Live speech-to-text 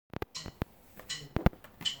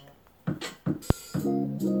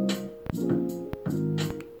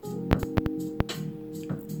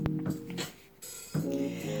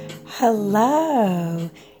Hello.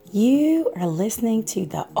 You are listening to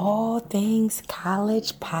the All Things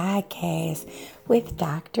College podcast with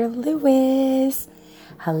Dr. Lewis.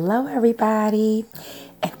 Hello, everybody.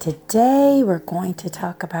 And today we're going to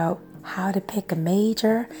talk about how to pick a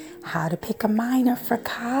major, how to pick a minor for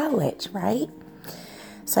college, right?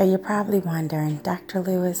 So you're probably wondering, Dr.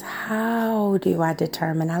 Lewis, how do I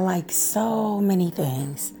determine? I like so many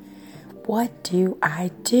things. What do I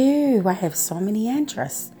do? I have so many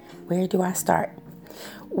interests. Where do I start?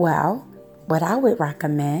 Well, what I would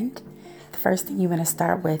recommend, the first thing you want to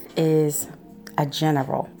start with is a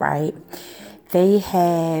general, right? They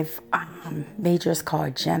have majors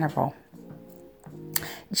called general.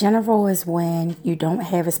 General is when you don't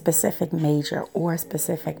have a specific major or a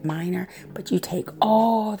specific minor, but you take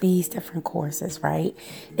all these different courses, right?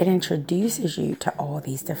 It introduces you to all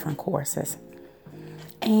these different courses.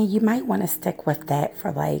 And you might want to stick with that for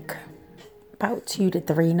about 2 to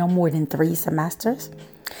 3, no more than 3 semesters,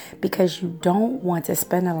 because you don't want to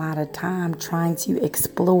spend a lot of time trying to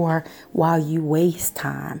explore while you waste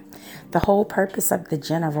time. The whole purpose of the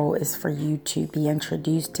general is for you to be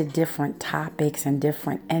introduced to different topics and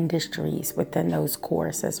different industries within those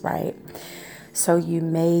courses, right? So you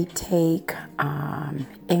may take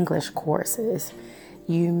English courses.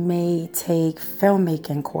 You may take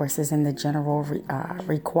filmmaking courses in the general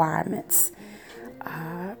requirements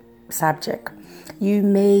subject. You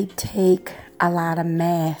may take a lot of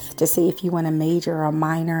math to see if you want to major or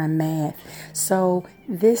minor in math. So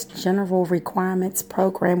this general requirements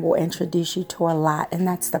program will introduce you to a lot, and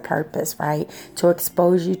that's the purpose, right? To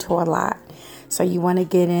expose you to a lot. So you want to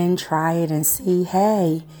get in, try it, and see,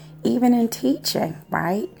 hey, even in teaching,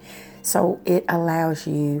 right? So it allows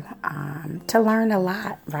you to learn a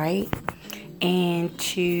lot, right? And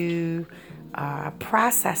to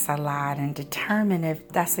process a lot and determine if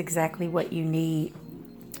that's exactly what you need.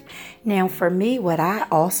 Now, for me, what I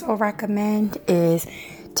also recommend is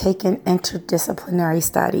taking interdisciplinary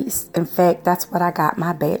studies. In fact, that's what I got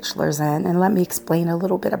my bachelor's in. And let me explain a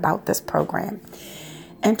little bit about this program.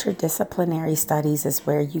 Interdisciplinary studies is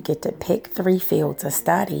where you get to pick 3 fields of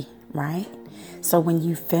study, right? So when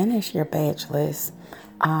you finish your bachelor's,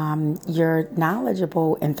 you're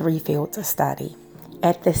knowledgeable in 3 fields of study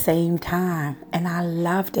at the same time. And I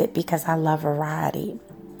loved it because I love variety.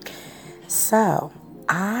 So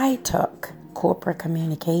I took corporate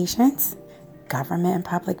communications, government and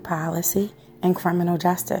public policy, and criminal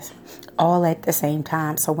justice all at the same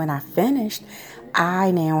time. So when I finished, I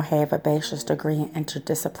now have a bachelor's degree in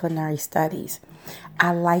interdisciplinary studies.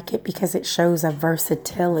 I like it because it shows a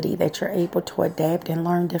versatility that you're able to adapt and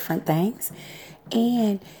learn different things.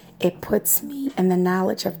 And it puts me in the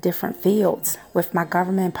knowledge of different fields. With my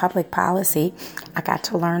government and public policy, I got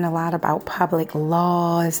to learn a lot about public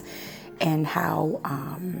laws and how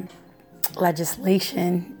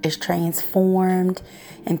legislation is transformed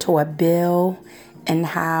into a bill and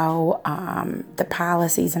how the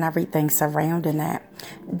policies and everything surrounding that.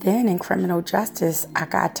 Then in criminal justice, I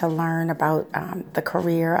got to learn about the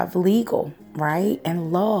career of legal, right,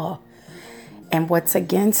 and law, and what's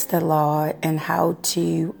against the law, and how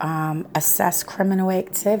to assess criminal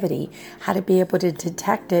activity, how to be able to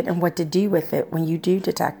detect it, and what to do with it when you do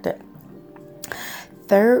detect it.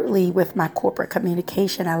 Thirdly, with my corporate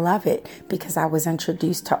communication, I love it because I was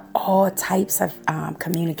introduced to all types of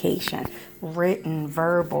communication, written,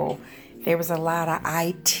 verbal. There was a lot of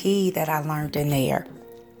IT that I learned in there.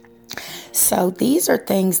 So these are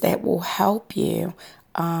things that will help you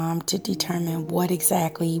to determine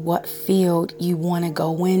what field you want to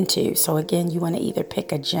go into. So again, you want to either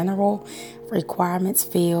pick a general requirements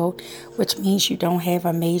field, which means you don't have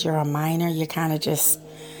a major or minor. You're kind of just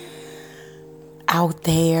out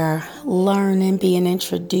there learning, being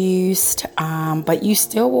introduced, but you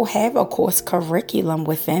still will have a course curriculum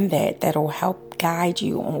within that'll help guide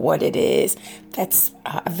you on what it is that's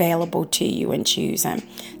available to you in choosing.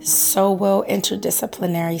 So will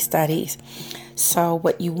interdisciplinary studies. So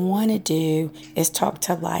what you want to do is talk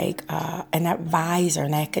to an advisor,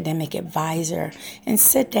 an academic advisor, and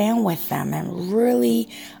sit down with them and really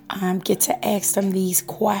get to ask them these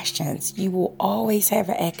questions. You will always have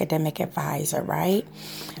an academic advisor, right?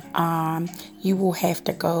 You will have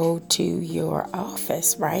to go to your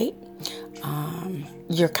office, right?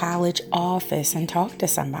 Your college office and talk to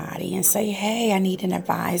somebody and say, hey, I need an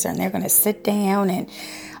advisor. And they're going to sit down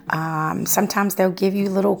and sometimes they'll give you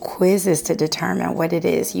little quizzes to determine what it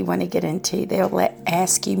is you want to get into. They'll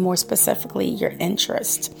ask you more specifically your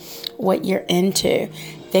interest, what you're into.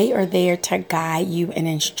 They are there to guide you and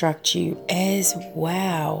instruct you as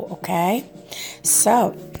well, okay?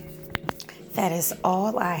 So that is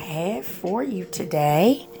all I have for you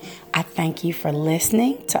today. I thank you for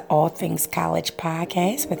listening to All Things College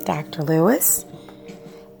Podcast with Dr. Lewis.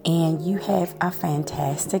 And you have a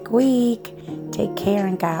fantastic week. Take care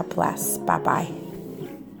and God bless. Bye-bye.